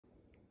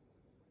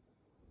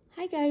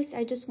Hi guys,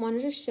 I just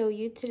wanted to show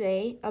you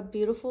today a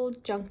beautiful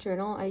junk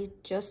journal I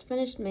just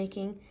finished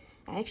making.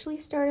 I actually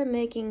started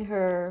making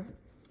her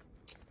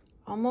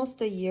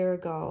almost a year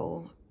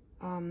ago.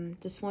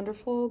 This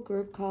wonderful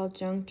group called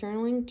Junk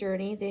Journaling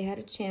Journey, they had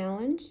a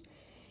challenge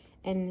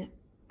and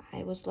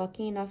I was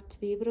lucky enough to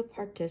be able to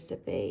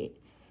participate.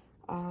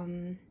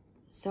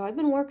 So I've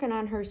been working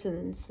on her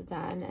since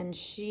then, and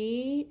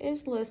she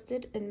is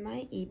listed in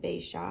my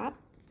eBay shop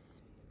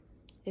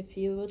if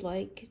you would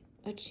like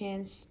a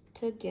chance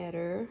to get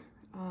her.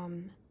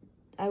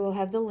 I will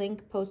have the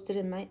link posted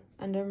in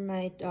under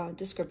my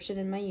description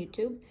in my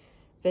YouTube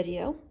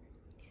video.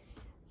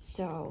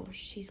 So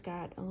she's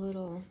got a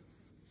little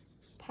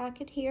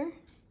pocket here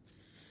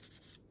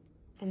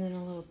and then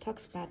a little tuck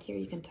spot here.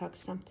 You can tuck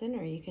something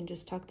or you can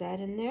just tuck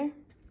that in there.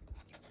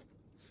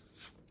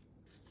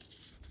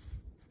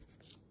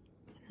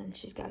 And then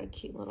she's got a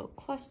cute little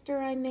cluster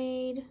I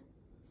made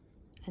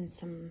and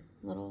some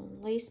little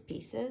lace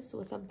pieces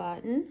with a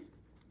button.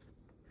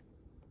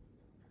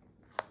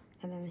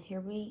 And then here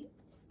we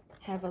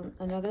have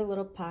another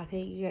little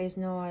pocket. You guys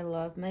know I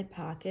love my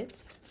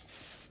pockets.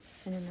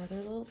 And another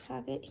little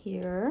pocket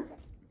here.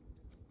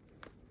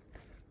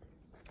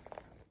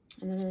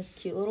 And then this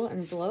cute little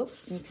envelope.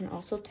 And you can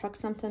also tuck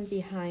something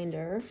behind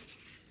her.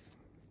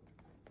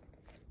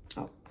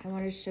 Oh, I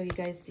wanted to show you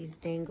guys these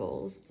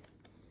dangles.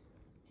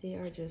 They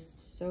are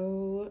just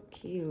so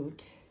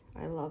cute.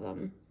 I love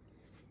them.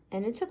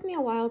 And it took me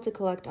a while to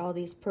collect all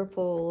these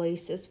purple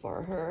laces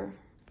for her.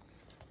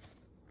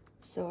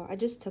 So I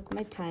just took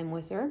my time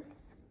with her.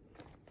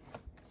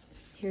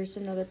 Here's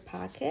another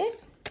pocket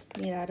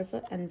made out of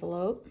an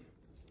envelope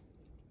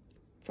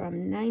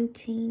from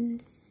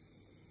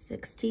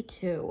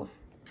 1962.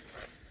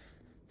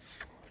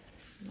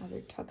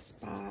 Another tuck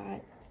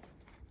spot.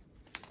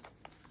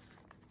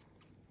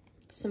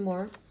 Some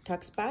more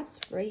tuck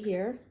spots right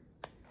here.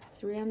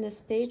 3 on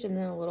this page and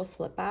then a little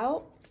flip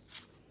out.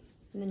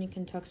 And then you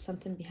can tuck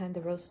something behind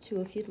the rose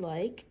too if you'd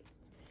like.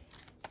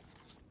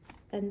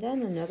 And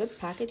then another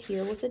pocket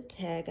here with a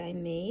tag I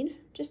made.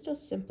 Just a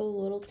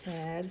simple little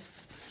tag.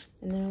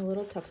 And then a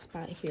little tuck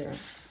spot here.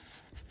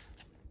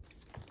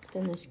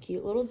 Then this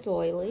cute little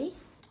doily.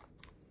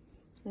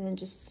 And then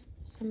just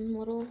some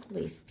little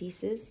lace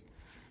pieces.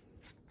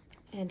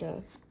 And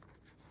a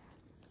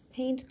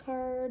paint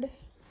card.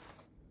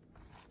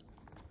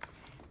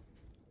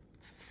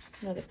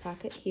 Another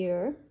pocket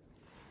here.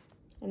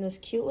 And this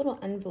cute little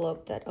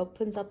envelope that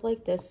opens up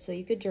like this so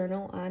you could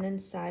journal on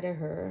inside of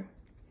her.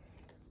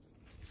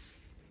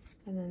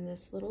 And then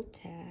this little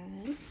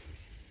tag.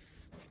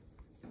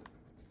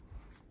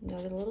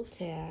 Another little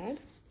tag.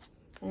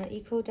 And an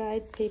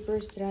eco-dyed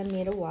papers that I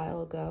made a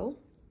while ago.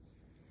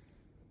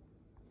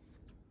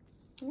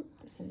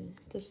 And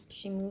this,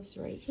 she moves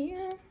right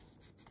here. I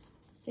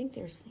think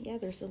there's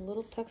a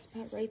little tuck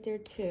spot right there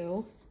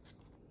too.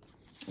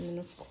 And then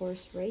of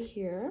course right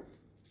here.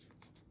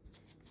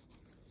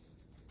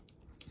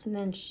 And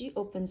then she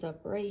opens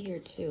up right here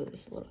too,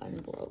 this little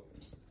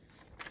envelopes.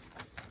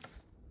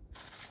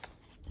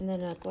 And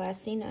then a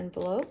glassine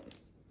envelope.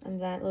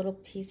 And that little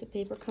piece of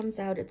paper comes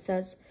out. It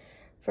says,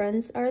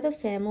 "Friends are the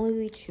family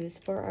we choose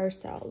for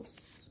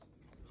ourselves."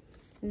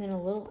 And then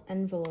a little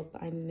envelope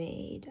I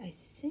made. I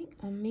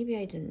think, maybe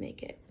I didn't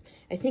make it.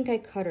 I think I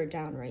cut her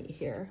down right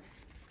here.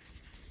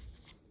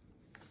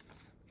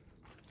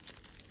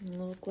 And a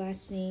little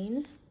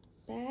glassine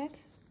bag.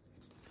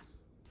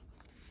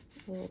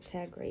 A little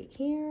tag right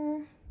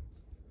here.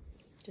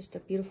 Just a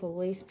beautiful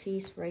lace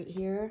piece right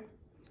here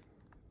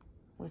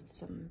with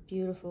some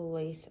beautiful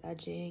lace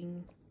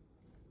edging.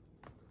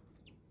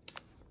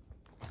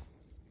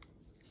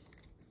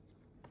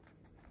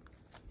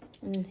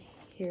 And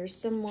here's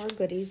some more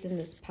goodies in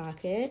this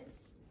pocket.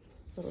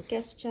 Little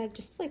guest check,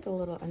 just like a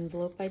little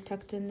envelope I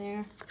tucked in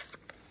there.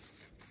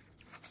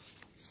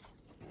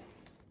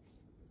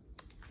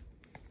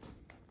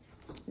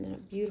 And then a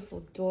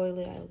beautiful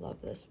doily. I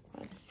love this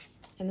one.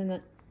 And then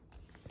the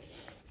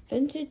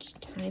vintage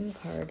time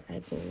card, I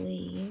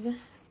believe.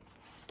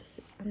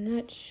 I'm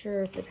not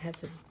sure if it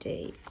has a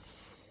date.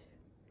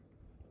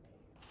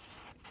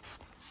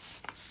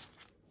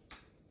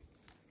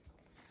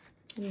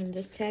 And then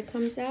this tag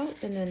comes out,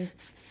 and then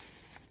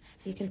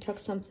you can tuck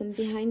something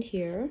behind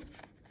here.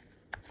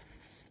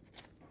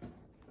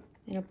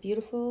 And a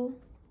beautiful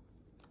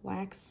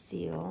wax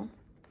seal.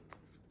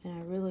 And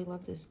I really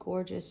love this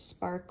gorgeous,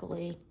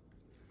 sparkly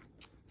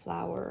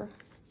flower.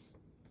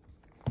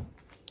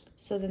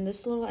 So then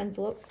this little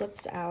envelope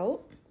flips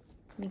out.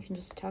 You can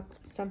just tuck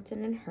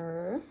something in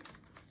her.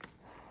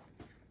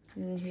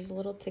 And then here's a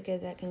little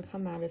ticket that can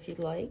come out if you'd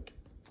like.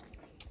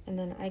 And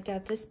then I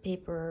got this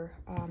paper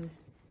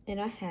in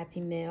a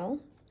Happy Mail.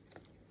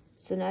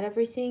 So not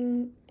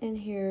everything in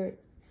here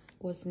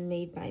was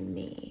made by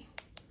me.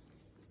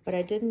 But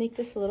I did make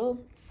this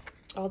little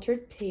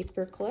altered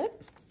paper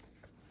clip.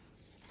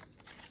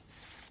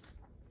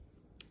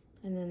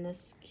 And then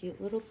this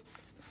cute little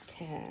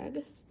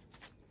tag.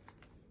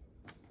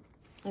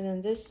 And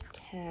then this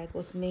tag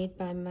was made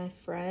by my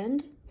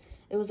friend,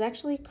 It was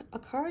actually a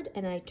card,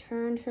 and I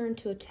turned her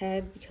into a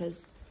tag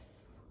because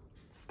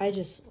I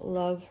just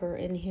love her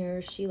in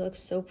here. She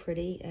looks so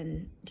pretty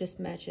and just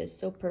matches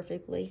so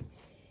perfectly.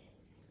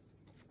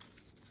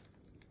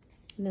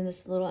 And then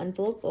this little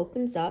envelope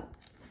opens up,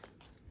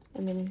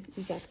 and then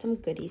we got some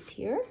goodies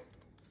here.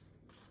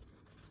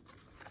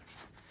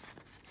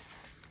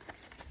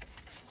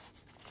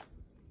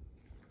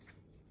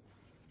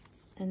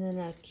 And then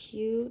a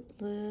cute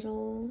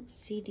little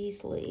CD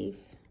sleeve.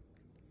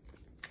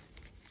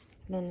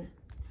 And then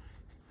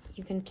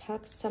you can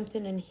tuck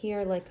something in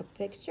here like a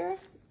picture.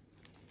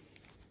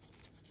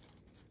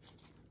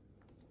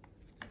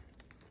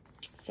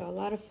 So a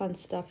lot of fun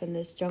stuff in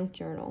this junk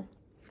journal.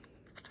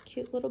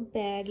 Cute little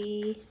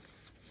baggie,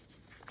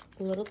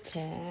 a little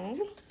tag.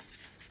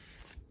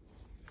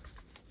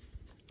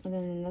 And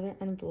then another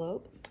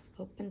envelope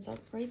opens up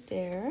right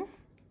there.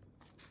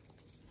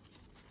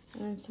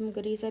 And then some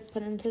goodies I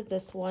put into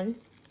this one.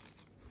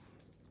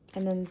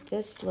 And then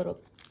this little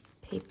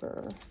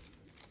paper.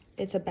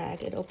 It's a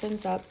bag. It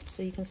opens up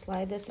so you can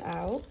slide this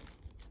out.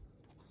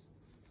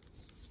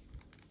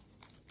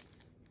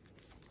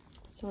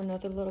 So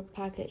another little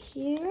pocket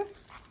here.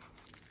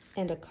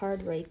 And a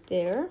card right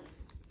there.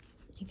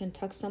 You can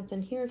tuck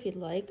something here if you'd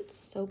like. It's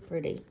so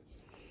pretty.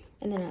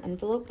 And then an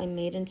envelope I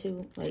made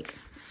into like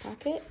a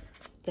pocket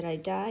that I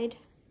dyed.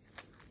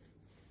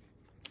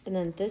 And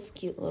then this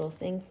cute little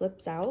thing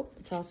flips out.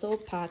 It's also a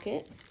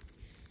pocket.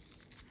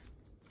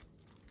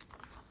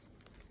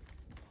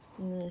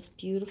 And this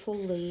beautiful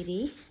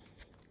lady.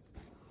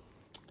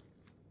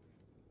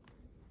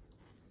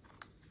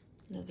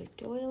 Another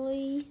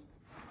doily.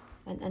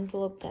 An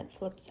envelope that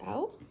flips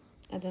out.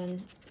 And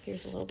then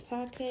here's a little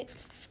pocket.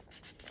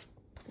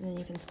 And then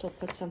you can still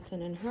put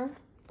something in her.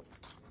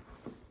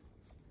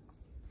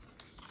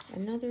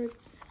 Another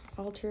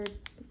altered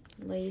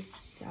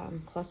lace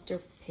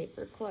cluster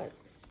paper clip.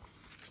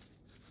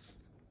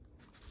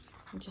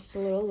 Just a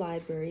little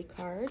library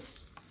card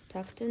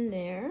tucked in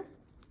there.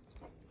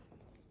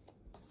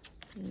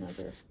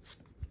 Another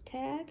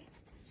tag,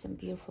 some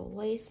beautiful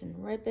lace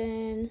and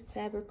ribbon,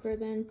 fabric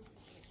ribbon,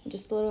 and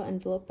just a little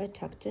envelope I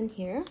tucked in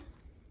here.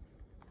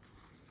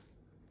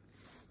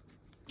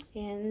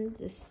 And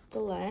this is the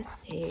last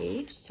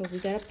page. So we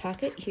got a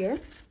pocket here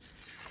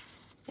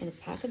and a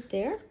pocket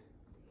there.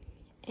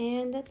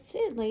 And that's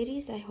it,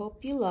 ladies. I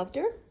hope you loved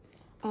her.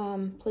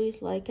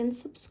 Please like and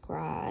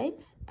subscribe.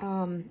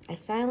 I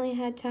finally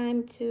had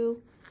time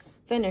to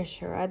finish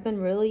her. I've been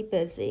really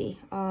busy.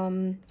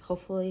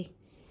 Hopefully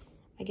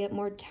I get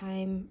more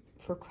time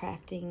for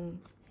crafting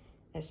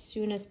as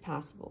soon as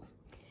possible.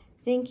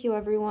 Thank you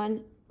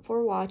everyone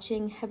for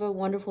watching. Have a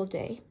wonderful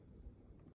day.